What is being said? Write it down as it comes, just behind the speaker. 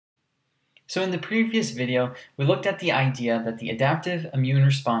So in the previous video, we looked at the idea that the adaptive immune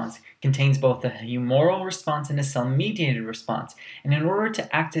response contains both a humoral response and a cell-mediated response. And in order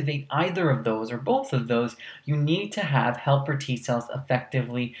to activate either of those or both of those, you need to have helper T cells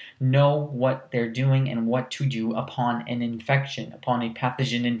effectively know what they're doing and what to do upon an infection, upon a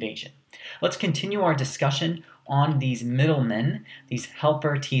pathogen invasion. Let's continue our discussion on these middlemen, these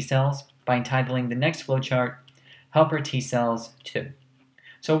helper T cells, by entitling the next flowchart, Helper T cells 2.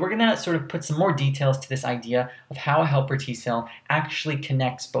 So we're going to sort of put some more details to this idea of how a helper T cell actually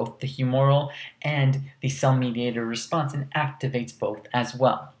connects both the humoral and the cell-mediated response and activates both as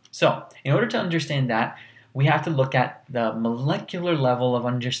well. So in order to understand that, we have to look at the molecular level of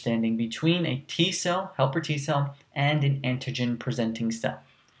understanding between a T cell, helper T cell, and an antigen-presenting cell.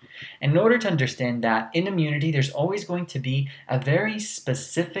 And in order to understand that, in immunity, there's always going to be a very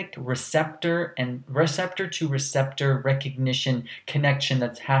specific receptor and receptor-to-receptor recognition connection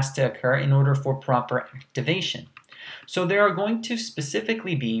that has to occur in order for proper activation. So there are going to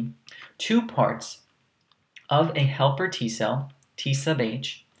specifically be two parts of a helper T cell, T sub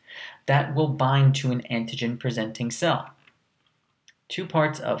H, that will bind to an antigen-presenting cell. Two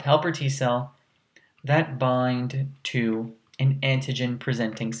parts of helper T cell that bind to an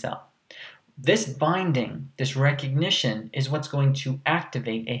antigen-presenting cell. This binding, this recognition, is what's going to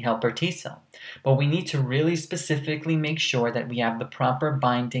activate a helper T cell. But we need to really specifically make sure that we have the proper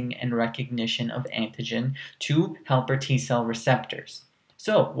binding and recognition of antigen to helper T cell receptors.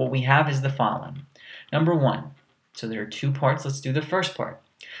 So what we have is the following. Number one, so there are two parts. Let's do the first part.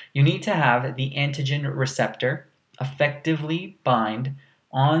 You need to have the antigen receptor effectively bind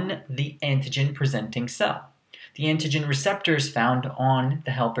on the antigen-presenting cell. The antigen receptor is found on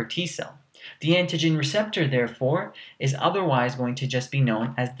the helper T cell. The antigen receptor, therefore, is otherwise going to just be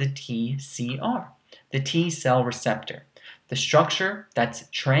known as the TCR, the T cell receptor. The structure that's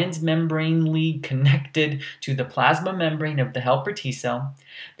transmembranely connected to the plasma membrane of the helper T cell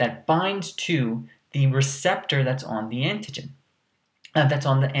that binds to the receptor that's on the antigen. That's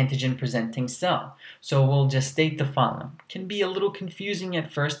on the antigen-presenting cell. So we'll just state the following. It can be a little confusing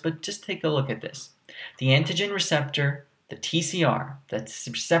at first, but just take a look at this. The antigen receptor, the TCR, that's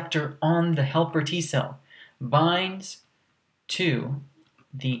the receptor on the helper T cell, binds to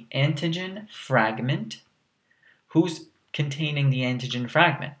the antigen fragment. Who's containing the antigen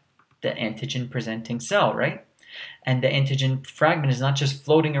fragment? The antigen-presenting cell, right? And the antigen fragment is not just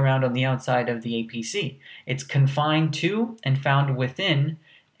floating around on the outside of the APC. It's confined to and found within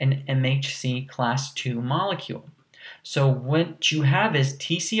an MHC class II molecule. So what you have is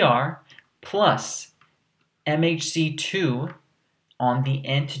TCR plus MHC2 on the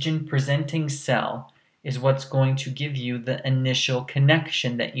antigen-presenting cell is what's going to give you the initial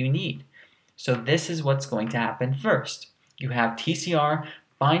connection that you need. So this is what's going to happen first. You have TCR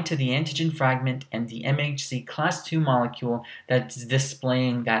bind to the antigen fragment and the MHC class II molecule that's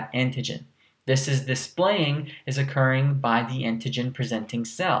displaying that antigen. This displaying is occurring by the antigen-presenting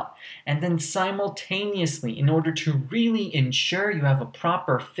cell. And then simultaneously, in order to really ensure you have a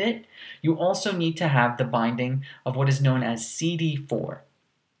proper fit, you also need to have the binding of what is known as CD4.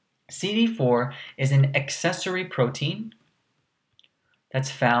 CD4 is an accessory protein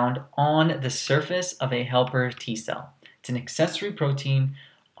that's found on the surface of a helper T cell. It's an accessory protein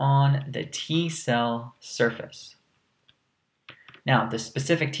on the T cell surface. Now, the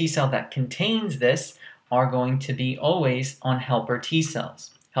specific T cell that contains this are going to be always on helper T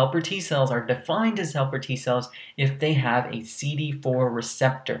cells. Helper T cells are defined as helper T cells if they have a CD4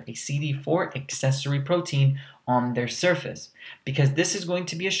 receptor, a CD4 accessory protein on their surface, because this is going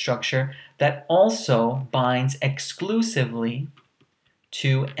to be a structure that also binds exclusively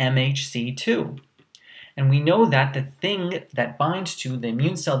to MHC2. And we know that the thing that binds to, the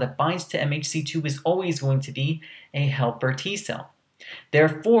immune cell that binds to MHC2 is always going to be a helper T cell.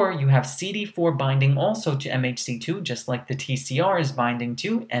 Therefore, you have CD4 binding also to MHC2, just like the TCR is binding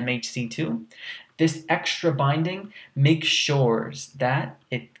to MHC2. This extra binding makes sure that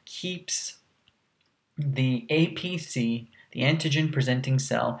it keeps the APC, the antigen-presenting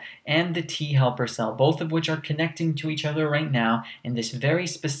cell, and the T helper cell, both of which are connecting to each other right now in this very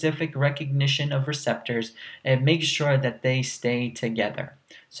specific recognition of receptors, and makes sure that they stay together.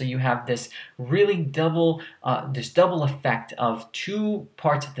 So you have this really double effect of two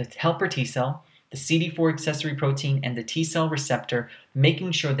parts of the helper T cell, the CD4 accessory protein and the T cell receptor,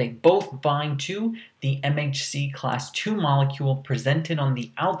 making sure they both bind to the MHC class II molecule presented on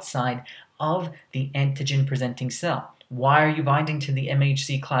the outside of the antigen-presenting cell. Why are you binding to the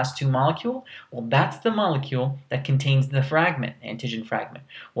MHC class II molecule? Well, that's the molecule that contains the fragment, antigen fragment.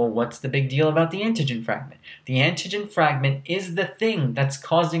 Well, what's the big deal about the antigen fragment? The antigen fragment is the thing that's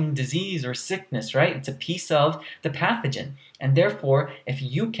causing disease or sickness, right? It's a piece of the pathogen. And therefore, if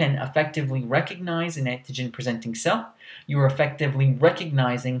you can effectively recognize an antigen-presenting cell, you are effectively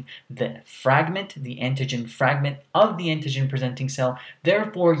recognizing the fragment, the antigen fragment of the antigen-presenting cell.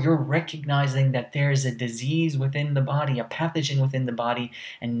 Therefore, you're recognizing that there is a disease within the body, a pathogen within the body,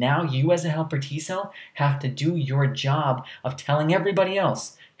 and now you as a helper T cell have to do your job of telling everybody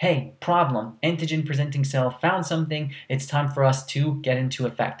else, hey, problem, antigen-presenting cell found something, it's time for us to get into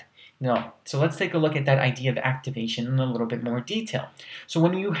effect. No. So let's take a look at that idea of activation in a little bit more detail. So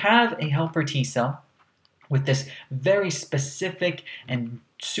when you have a helper T cell with this very specific and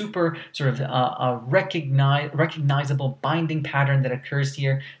super sort of recognizable binding pattern that occurs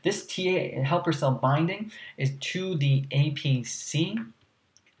here, this helper cell binding is to the APC,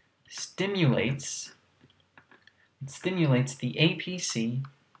 stimulates the APC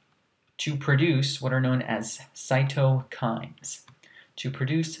to produce what are known as cytokines.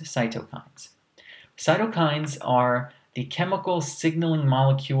 Cytokines are the chemical signaling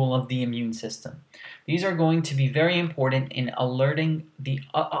molecule of the immune system. These are going to be very important in alerting the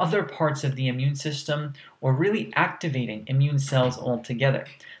other parts of the immune system or really activating immune cells altogether.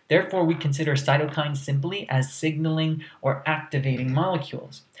 Therefore, we consider cytokines simply as signaling or activating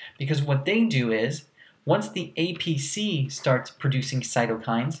molecules, because what they do is, once the APC starts producing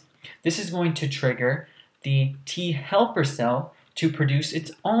cytokines, this is going to trigger the T helper cell to produce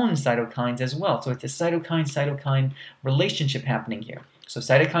its own cytokines as well. So it's a cytokine-cytokine relationship happening here. So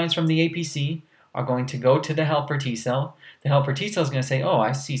cytokines from the APC are going to go to the helper T cell. The helper T cell is going to say, oh,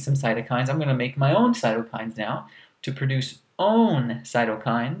 I see some cytokines. I'm going to make my own cytokines now to produce own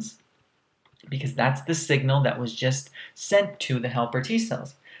cytokines, because that's the signal that was just sent to the helper T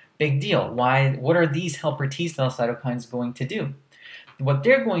cells. Big deal. Why? What are these helper T cell cytokines going to do? What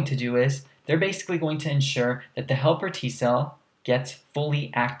they're going to do is they're basically going to ensure that the helper T cell gets fully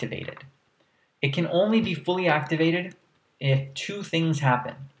activated. It can only be fully activated if two things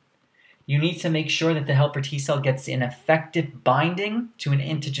happen. You need to make sure that the helper T cell gets an effective binding to an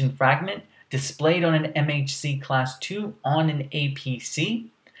antigen fragment displayed on an MHC class II on an APC.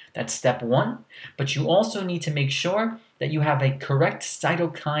 That's step one. But you also need to make sure that you have a correct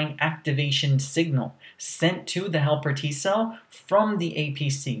cytokine activation signal sent to the helper T cell from the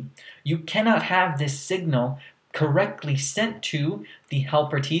APC. You cannot have this signal correctly sent to the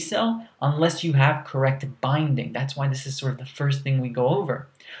helper T cell unless you have correct binding. That's why this is sort of the first thing we go over.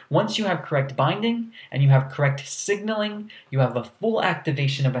 Once you have correct binding and you have correct signaling, you have a full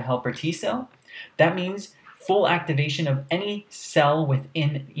activation of a helper T cell. That means full activation of any cell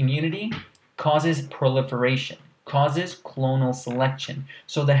within immunity causes proliferation, causes clonal selection.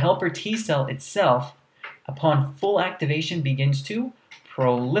 So the helper T cell itself, upon full activation, begins to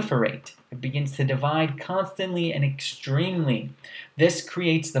proliferate. It begins to divide constantly and extremely. This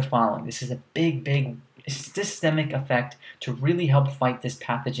creates the following. This is a big systemic effect to really help fight this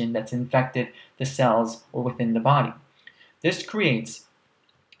pathogen that's infected the cells or within the body. This creates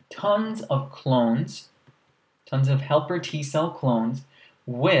tons of clones, tons of helper T cell clones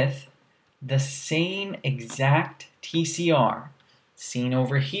with the same exact TCR, seen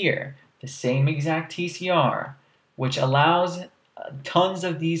over here, the same exact TCR, which allows tons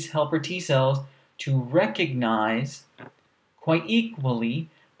of these helper T cells to recognize quite equally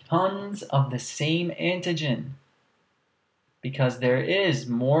tons of the same antigen, because there is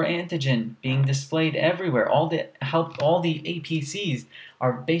more antigen being displayed everywhere. All the APCs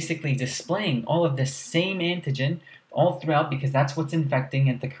are basically displaying all of the same antigen all throughout, because that's what's infecting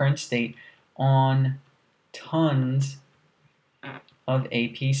at the current state on tons of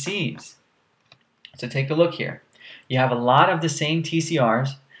APCs. So take a look here. You have a lot of the same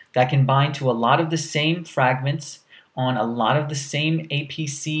TCRs that can bind to a lot of the same fragments on a lot of the same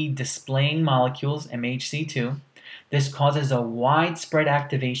APC displaying molecules, MHC2. This causes a widespread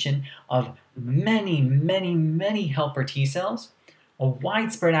activation of many helper T cells, a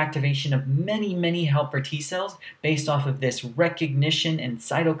widespread activation of many helper T cells based off of this recognition and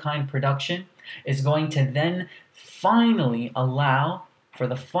cytokine production is going to then finally allow for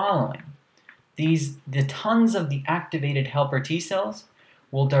the following. The tons of the activated helper T cells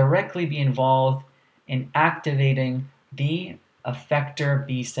will directly be involved in activating the effector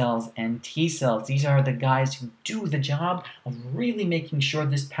B cells and T cells. These are the guys who do the job of really making sure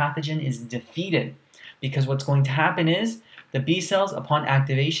this pathogen is defeated. Because what's going to happen is the B cells, upon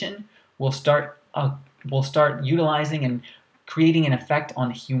activation, will start utilizing and creating an effect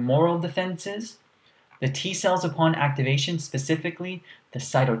on humoral defenses. The T cells upon activation, specifically the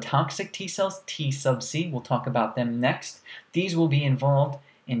cytotoxic T cells, T sub C, we'll talk about them next. These will be involved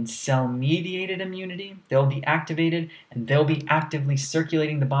in cell-mediated immunity. They'll be activated and they'll be actively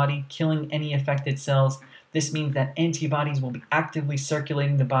circulating the body, killing any affected cells. This means that antibodies will be actively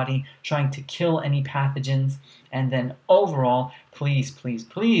circulating the body, trying to kill any pathogens. And then overall, please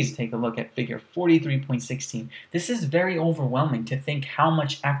take a look at figure 43.16. This is very overwhelming to think how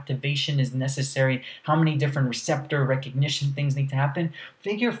much activation is necessary, how many different receptor recognition things need to happen.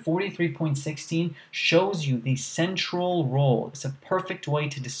 Figure 43.16 shows you the central role. It's a perfect way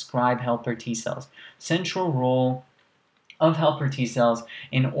to describe helper T cells. Central role of helper T cells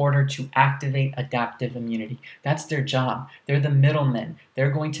in order to activate adaptive immunity. That's their job. They're the middlemen.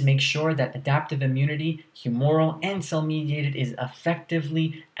 They're going to make sure that adaptive immunity, humoral and cell-mediated, is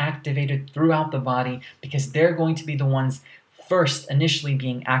effectively activated throughout the body because they're going to be the ones first initially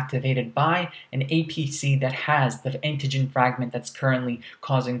being activated by an APC that has the antigen fragment that's currently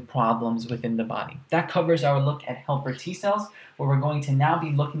causing problems within the body. That covers our look at helper T cells. What we're going to now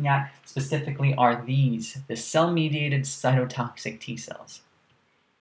be looking at specifically are these, the cell-mediated cytotoxic T cells.